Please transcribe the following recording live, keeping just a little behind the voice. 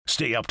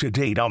Stay up to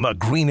date on the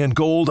Green and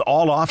Gold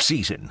all off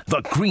season.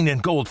 The Green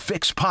and Gold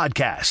Fix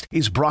podcast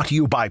is brought to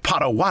you by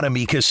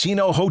Potawatomi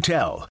Casino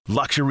Hotel.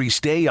 Luxury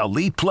stay,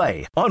 elite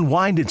play,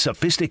 unwind in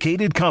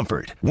sophisticated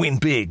comfort. Win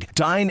big,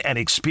 dine, and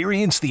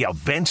experience the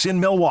events in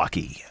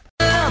Milwaukee.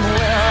 Well,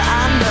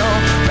 I know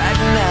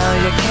right now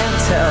you can't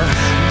tell,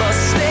 but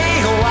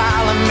stay a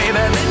while and maybe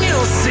then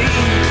you'll see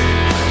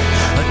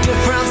a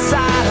different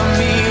side of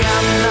me.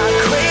 I'm not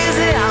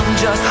crazy, I'm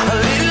just a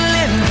little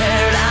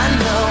impaired. I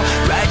know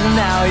right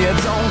now you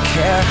don't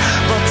care,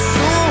 but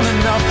soon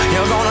enough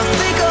you're gonna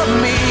think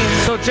of me.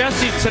 So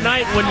Jesse,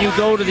 tonight when you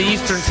go to the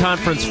Eastern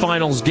Conference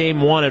Finals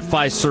Game 1 at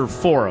Fiserv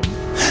Forum,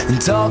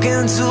 and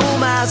talking to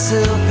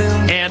myself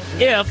and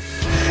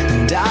if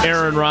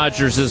Aaron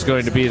Rodgers is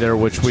going to be there,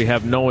 which we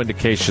have no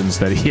indications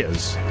that he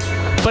is,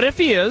 but if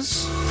he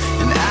is,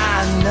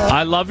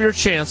 I love your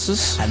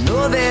chances.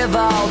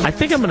 I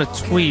think I'm going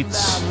to tweet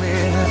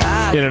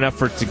in an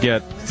effort to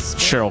get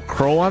Sheryl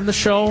Crow on the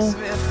show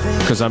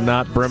because I'm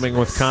not brimming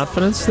with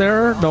confidence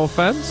there. No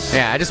offense.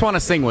 Yeah, I just want to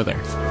sing with her.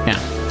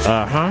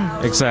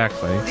 Yeah.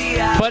 Exactly.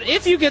 But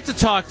if you get to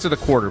talk to the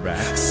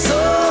quarterback,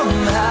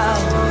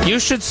 you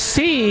should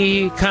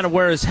see kind of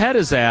where his head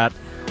is at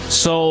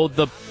so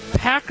the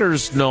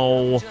Packers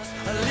know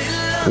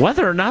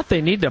whether or not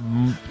they need to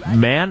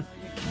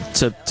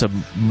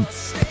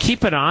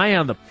keep an eye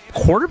on the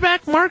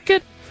quarterback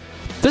market.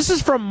 This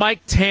is from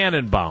Mike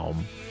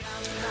Tannenbaum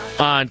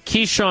on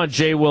Keyshawn,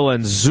 J. Will,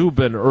 and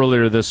Zubin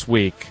earlier this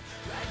week.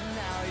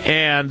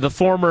 And the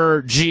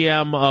former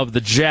GM of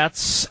the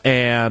Jets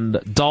and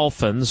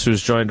Dolphins,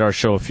 who's joined our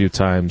show a few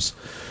times,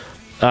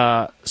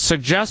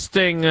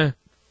 suggesting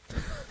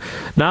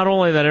not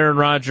only that Aaron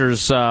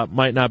Rodgers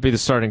might not be the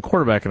starting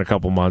quarterback in a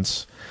couple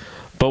months,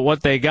 but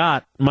what they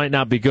got might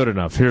not be good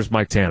enough. Here's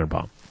Mike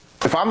Tannenbaum.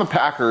 If I'm the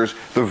Packers,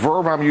 the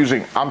verb I'm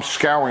using, I'm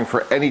scouring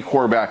for any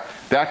quarterback.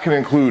 That can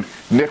include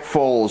Nick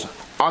Foles.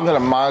 I'm going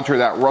to monitor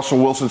that Russell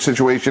Wilson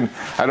situation.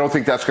 I don't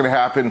think that's going to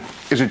happen.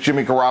 Is it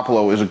Jimmy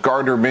Garoppolo? Is it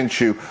Gardner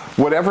Minshew?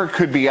 Whatever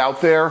could be out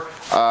there,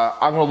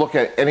 I'm going to look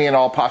at any and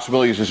all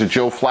possibilities. Is it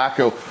Joe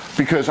Flacco?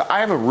 Because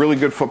I have a really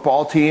good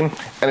football team,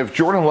 and if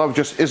Jordan Love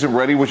just isn't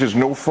ready, which is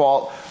no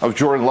fault of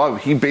Jordan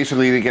Love, he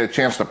basically didn't get a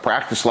chance to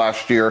practice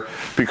last year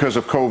because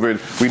of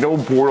COVID. We know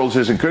Bortles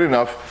isn't good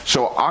enough,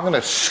 so I'm going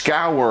to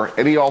scour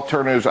any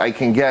alternatives I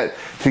can get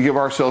to give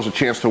ourselves a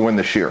chance to win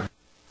this year.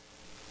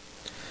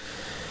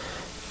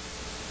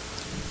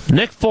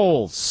 Nick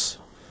Foles.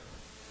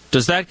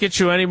 Does that get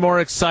you any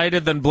more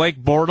excited than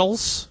Blake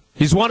Bortles?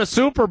 He's won a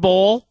Super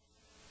Bowl.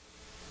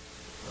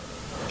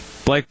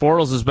 Blake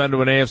Bortles has been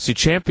to an AFC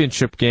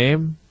Championship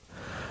game.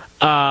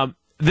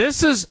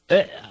 This is...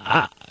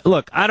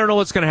 look, I don't know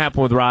what's going to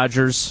happen with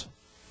Rodgers.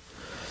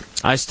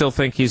 I still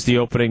think he's the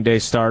opening day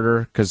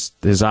starter because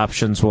his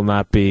options will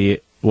not be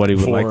what he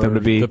would like them to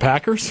be. The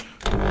Packers?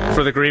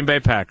 For the Green Bay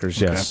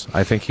Packers, yes. Okay.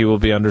 I think he will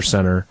be under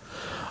center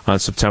on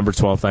September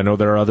 12th. I know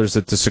there are others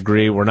that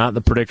disagree. We're not in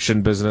the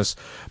prediction business.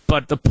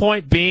 But the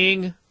point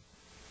being,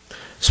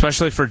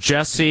 especially for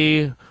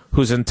Jesse,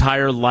 whose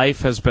entire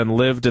life has been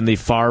lived in the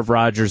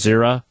Favre-Rodgers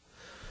era,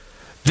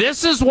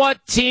 this is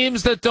what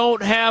teams that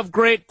don't have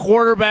great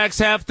quarterbacks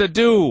have to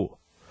do.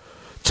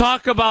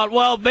 Talk about,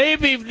 well,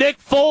 maybe Nick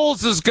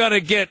Foles is going to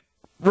get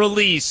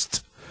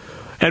released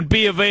and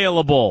be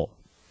available.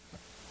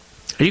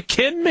 Are you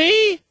kidding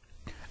me?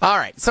 All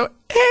right, so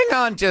hang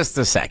on just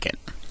a second.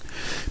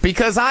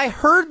 Because I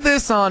heard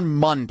this on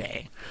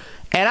Monday,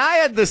 and I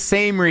had the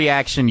same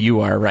reaction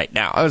you are right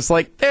now. I was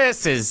like,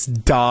 this is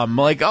dumb.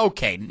 Like,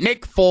 okay,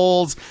 Nick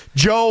Foles,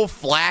 Joe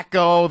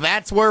Flacco,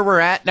 that's where we're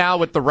at now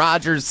with the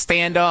Rodgers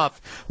standoff.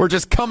 We're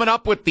just coming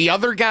up with the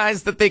other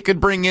guys that they could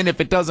bring in if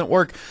it doesn't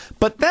work.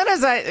 But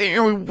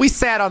then we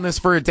sat on this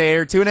for a day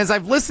or two, and as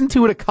I've listened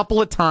to it a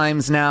couple of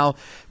times now,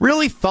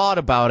 really thought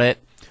about it,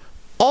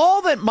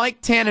 all that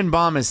Mike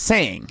Tannenbaum is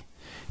saying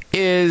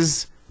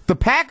is the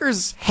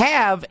Packers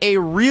have a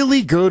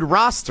really good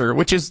roster,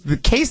 which is the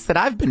case that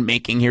I've been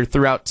making here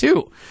throughout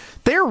too.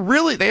 They are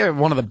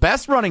one of the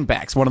best running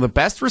backs, one of the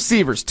best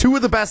receivers, two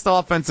of the best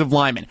offensive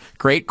linemen,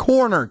 great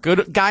corner,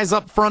 good guys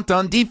up front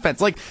on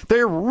defense. Like,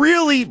 they're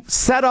really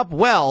set up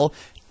well,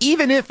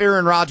 even if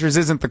Aaron Rodgers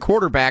isn't the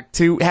quarterback,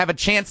 to have a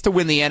chance to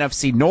win the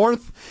NFC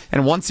North.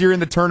 And once you're in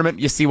the tournament,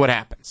 you see what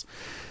happens.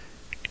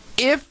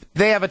 If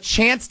they have a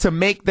chance to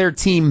make their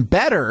team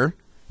better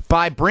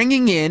by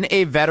bringing in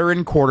a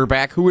veteran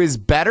quarterback who is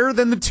better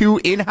than the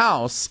two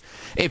in-house,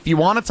 if you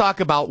want to talk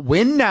about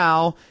win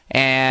now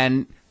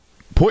and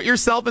put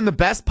yourself in the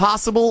best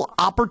possible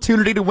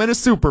opportunity to win a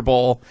Super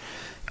Bowl,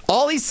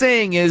 all he's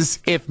saying is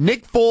if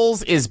Nick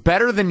Foles is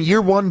better than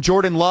year one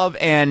Jordan Love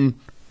and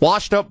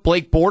washed up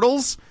Blake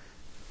Bortles,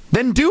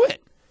 then do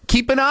it.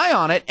 Keep an eye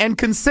on it and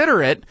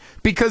consider it,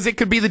 because it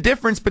could be the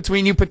difference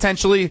between you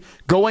potentially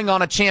going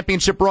on a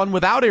championship run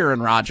without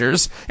Aaron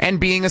Rodgers and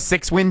being a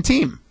 6-win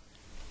team.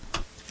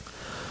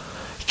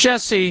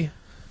 Jesse,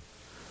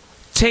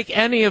 take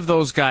any of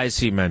those guys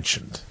he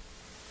mentioned,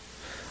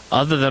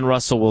 other than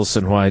Russell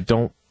Wilson, who I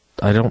don't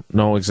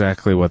know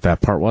exactly what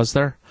that part was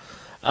there.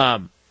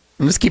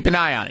 Just keep an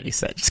eye on it, he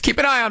said. Just keep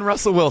an eye on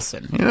Russell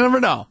Wilson. You never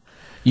know.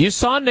 You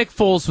saw Nick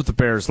Foles with the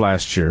Bears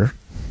last year.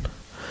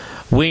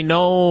 We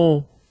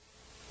know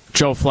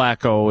Joe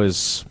Flacco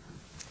is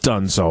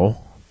donezo,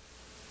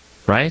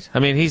 right? I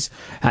mean, is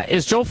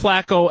Joe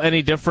Flacco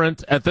any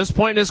different at this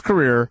point in his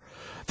career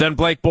than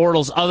Blake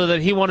Bortles, other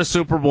than he won a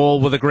Super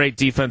Bowl with a great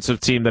defensive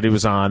team that he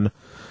was on,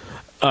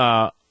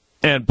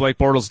 and Blake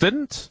Bortles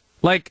didn't?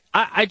 Like,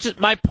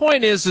 my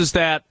point is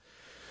that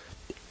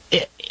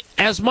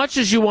as much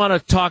as you want to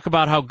talk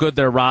about how good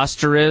their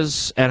roster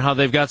is and how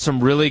they've got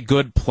some really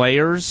good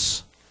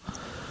players,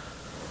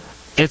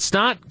 it's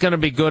not going to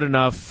be good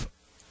enough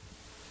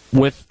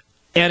with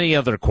any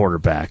other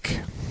quarterback,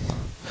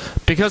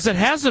 because it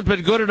hasn't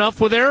been good enough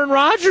with Aaron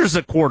Rodgers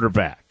at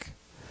quarterback.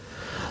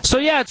 So,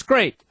 yeah, it's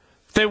great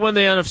they win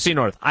the NFC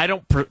North. I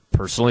don't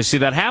personally see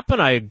that happen.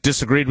 I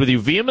disagreed with you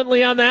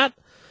vehemently on that.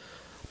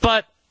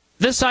 But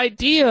this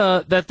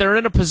idea that they're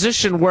in a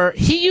position where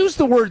he used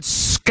the word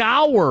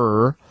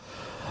scour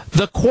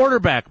the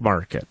quarterback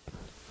market.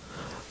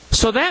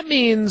 So that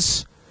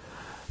means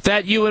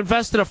that you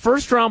invested a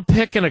first-round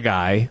pick in a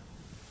guy,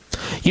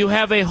 you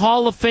have a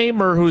Hall of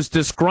Famer who's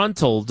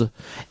disgruntled,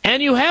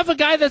 and you have a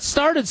guy that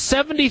started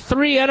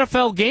 73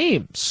 NFL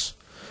games.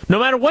 No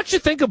matter what you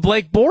think of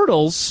Blake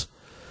Bortles,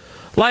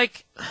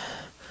 like,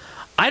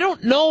 I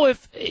don't know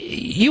if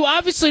you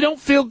obviously don't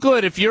feel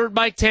good if you're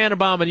Mike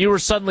Tannenbaum and you were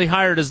suddenly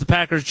hired as the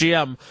Packers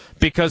GM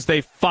because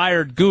they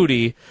fired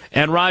Goody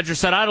and Rodgers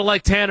said, I don't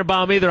like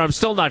Tannenbaum either, I'm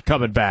still not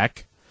coming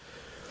back.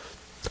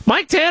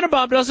 Mike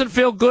Tannenbaum doesn't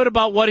feel good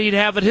about what he'd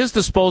have at his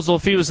disposal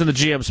if he was in the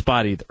GM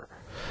spot either.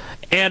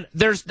 And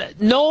there's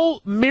no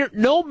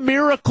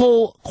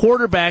miracle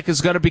quarterback is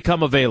going to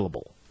become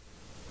available.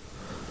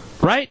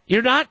 Right?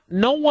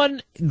 No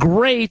one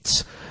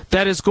great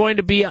that is going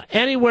to be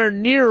anywhere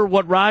near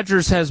what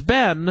Rodgers has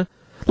been.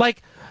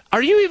 Like,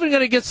 are you even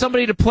going to get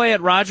somebody to play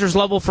at Rodgers'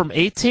 level from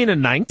 18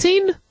 and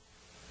 19?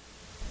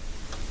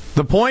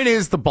 The point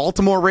is, the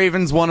Baltimore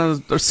Ravens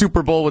won a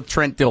Super Bowl with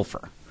Trent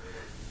Dilfer.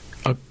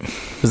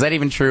 Is that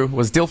even true?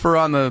 Was Dilfer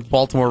on the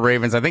Baltimore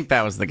Ravens? I think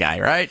that was the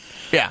guy, right?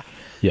 Yeah.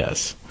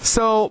 Yes.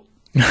 So,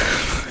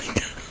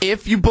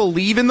 if you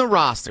believe in the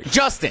roster,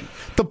 Justin,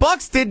 the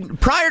Bucs did,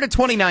 prior to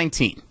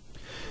 2019,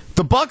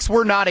 the Bucs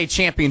were not a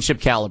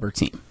championship caliber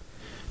team,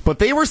 but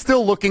they were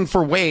still looking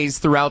for ways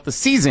throughout the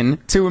season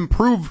to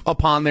improve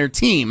upon their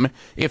team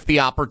if the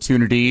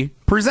opportunity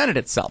presented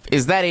itself.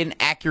 Is that an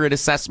accurate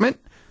assessment?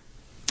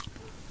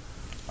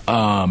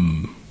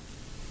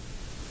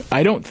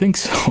 I don't think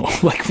so.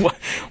 Like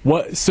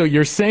what? So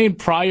you're saying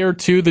prior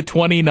to the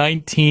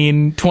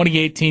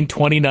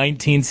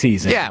 2018-2019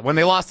 season? Yeah, when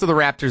they lost to the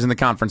Raptors in the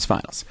conference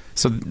finals.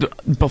 So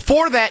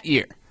before that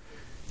year,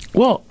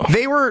 well,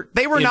 they were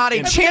not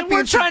a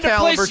championship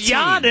caliber team.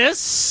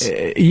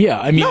 Giannis. Yeah,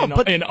 I mean,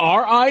 in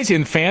our eyes,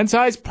 in fans'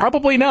 eyes,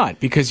 probably not,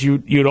 because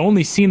you'd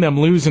only seen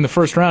them lose in the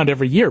first round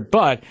every year.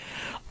 But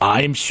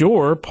I'm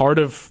sure part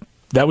of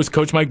that was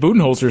Coach Mike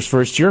Budenholzer's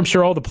first year. I'm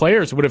sure all the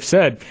players would have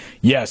said,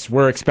 yes,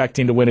 we're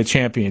expecting to win a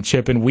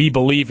championship, and we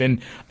believe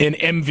in an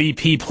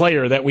MVP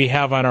player that we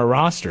have on our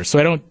roster.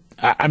 So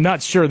I'm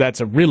not sure that's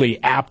a really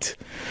apt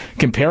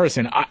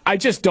comparison. I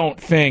just don't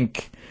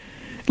think,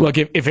 look,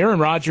 if Aaron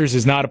Rodgers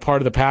is not a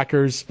part of the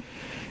Packers,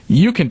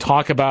 you can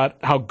talk about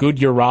how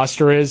good your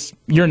roster is.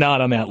 You're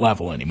not on that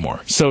level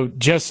anymore. So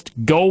just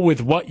go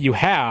with what you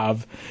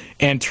have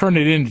and turn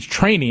it into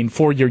training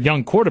for your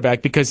young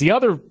quarterback, because the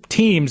other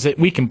teams that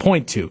we can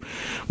point to,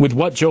 with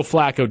what Joe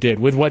Flacco did,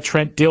 with what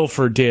Trent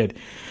Dilfer did,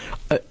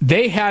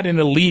 they had an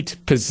elite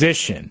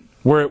position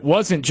where it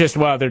wasn't just,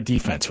 wow, their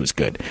defense was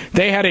good.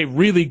 They had a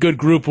really good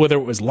group, whether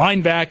it was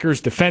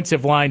linebackers,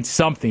 defensive line,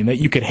 something that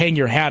you could hang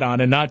your hat on,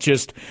 and not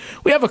just,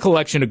 we have a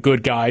collection of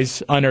good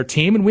guys on our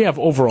team, and we have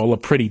overall a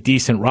pretty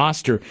decent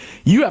roster.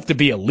 You have to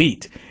be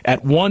elite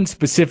at one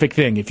specific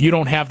thing. If you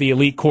don't have the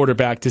elite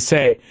quarterback to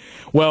say,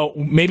 well,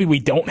 maybe we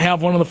don't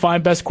have one of the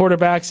 5 best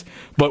quarterbacks,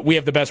 but we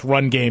have the best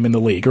run game in the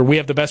league, or we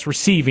have the best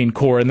receiving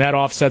core, and that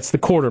offsets the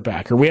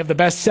quarterback, or we have the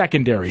best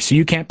secondary, so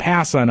you can't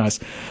pass on us.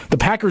 The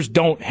Packers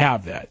don't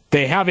have that.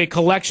 They have a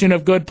collection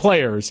of good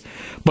players,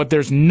 but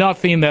there's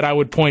nothing that I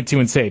would point to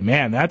and say,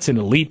 man, that's an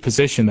elite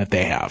position that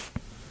they have.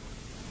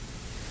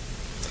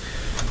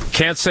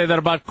 Can't say that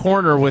about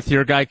corner with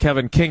your guy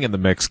Kevin King in the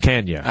mix,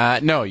 can you?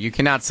 No, you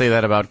cannot say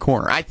that about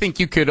corner. I think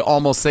you could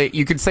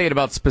say it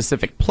about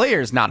specific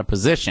players, not a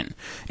position.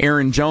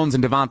 Aaron Jones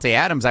and Devontae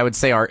Adams, I would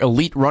say, are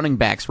elite running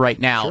backs right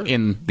now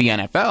in the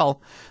NFL.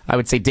 I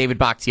would say David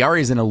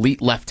Bakhtiari is an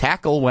elite left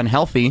tackle when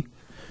healthy.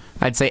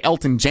 I'd say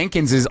Elton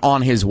Jenkins is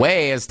on his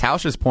way, as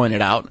Tausch has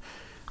pointed out.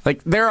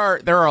 Like there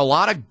are a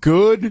lot of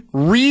good,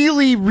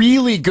 really,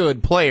 really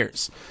good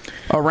players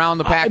around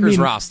the Packers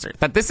roster.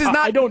 That this is not.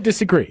 I don't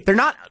disagree. They're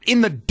not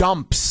in the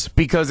dumps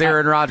because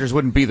Aaron Rodgers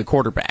wouldn't be the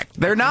quarterback.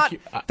 They're not.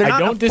 They're not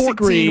don't a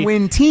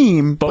 14-win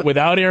team. But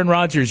without Aaron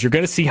Rodgers, you're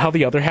going to see how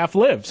the other half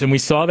lives, and we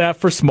saw that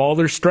for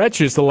smaller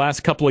stretches the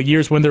last couple of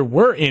years when there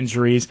were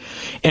injuries.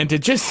 And to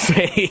just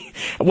say,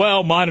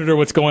 well, monitor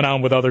what's going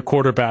on with other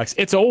quarterbacks,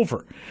 it's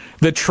over.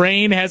 The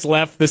train has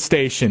left the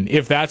station.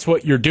 If that's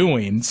what you're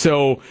doing,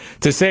 so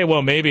to say,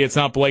 well, maybe it's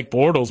not Blake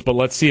Bortles, but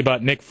let's see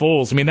about Nick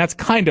Foles. I mean, that's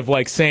kind of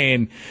like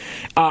saying,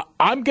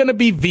 I'm going to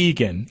be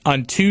vegan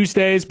on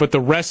Tuesdays, but the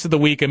rest of the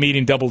week I'm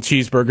eating double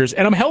cheeseburgers,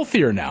 and I'm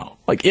healthier now.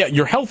 Like, yeah,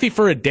 you're healthy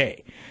for a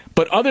day.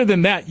 But other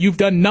than that, you've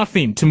done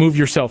nothing to move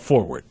yourself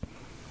forward.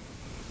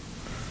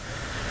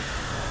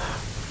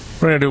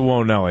 We're going to do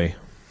Whoa Nelly,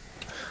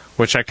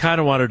 which I kind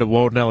of wanted to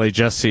Whoa Nelly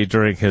Jesse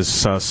during his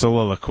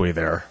soliloquy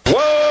there.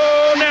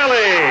 Whoa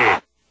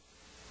Nelly!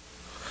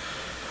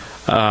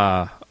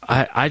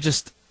 I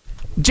just...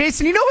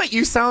 Jason, you know what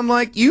you sound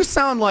like? You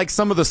sound like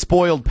some of the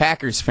spoiled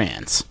Packers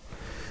fans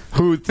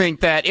who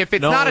think that if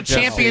it's not a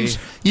championship,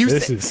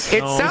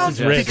 sounds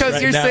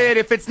because you're saying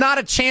if it's not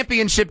a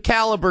championship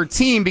caliber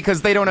team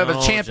because they don't have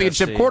a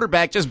championship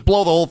quarterback, just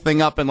blow the whole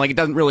thing up and like it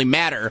doesn't really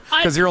matter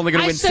because you're only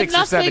going to win 6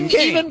 or 7 games.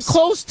 Even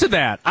close to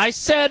that. I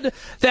said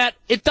that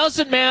it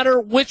doesn't matter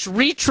which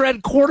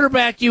retread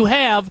quarterback you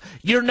have,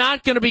 you're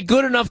not going to be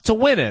good enough to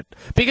win it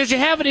because you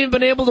haven't even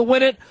been able to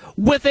win it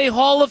with a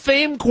Hall of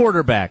Fame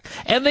quarterback,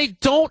 and they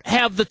don't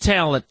have the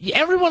talent.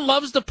 Everyone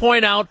loves to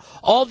point out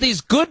all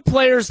these good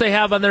players they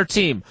have on their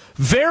team.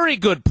 Very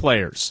good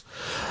players.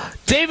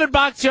 David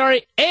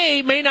Bakhtiari,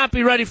 A, may not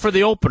be ready for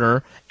the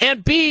opener,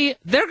 and B,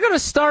 they're going to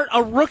start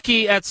a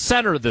rookie at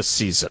center this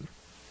season.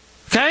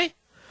 Okay?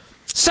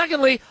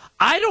 Secondly,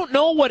 I don't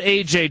know what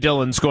A.J.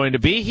 Dillon's going to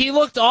be. He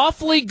looked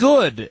awfully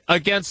good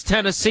against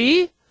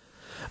Tennessee,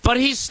 but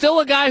he's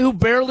still a guy who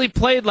barely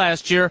played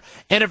last year,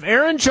 and if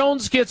Aaron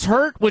Jones gets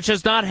hurt, which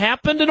has not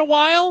happened in a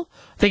while,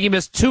 I think he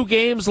missed 2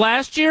 games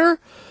last year,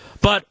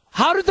 but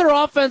how did their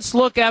offense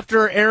look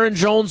after Aaron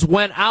Jones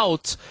went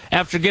out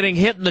after getting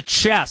hit in the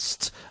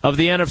chest of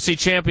the NFC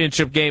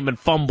Championship game and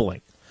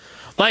fumbling?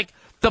 Like,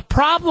 the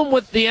problem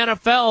with the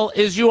NFL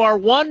is you are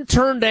one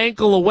turned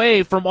ankle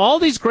away from all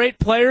these great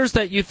players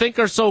that you think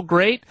are so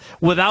great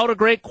without a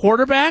great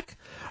quarterback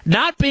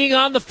not being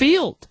on the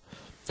field.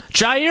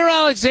 Jair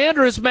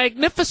Alexander is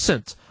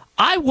magnificent.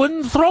 I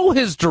wouldn't throw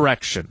his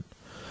direction.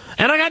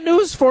 And I got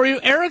news for you.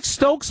 Eric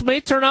Stokes may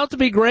turn out to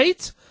be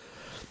great,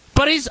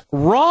 but he's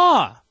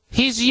raw.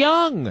 He's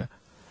young.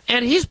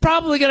 And he's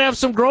probably going to have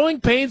some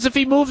growing pains if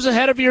he moves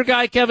ahead of your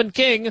guy Kevin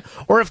King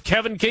or if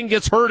Kevin King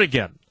gets hurt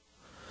again.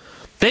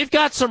 They've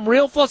got some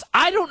real flaws.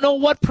 I don't know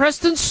what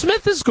Preston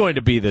Smith is going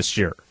to be this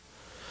year.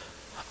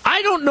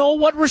 I don't know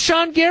what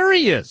Rashawn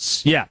Gary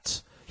is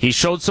yet. He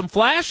showed some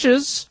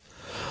flashes.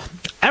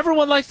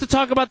 Everyone likes to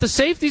talk about the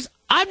safeties.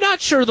 I'm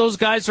not sure those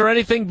guys are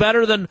anything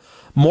better than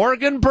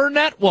Morgan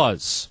Burnett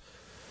was.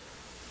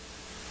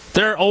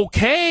 They're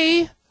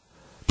okay,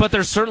 but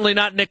they're certainly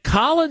not Nick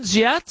Collins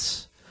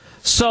yet.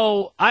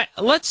 So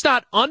let's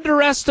not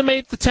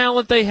underestimate the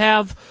talent they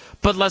have,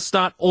 but let's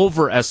not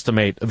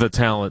overestimate the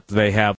talent they have.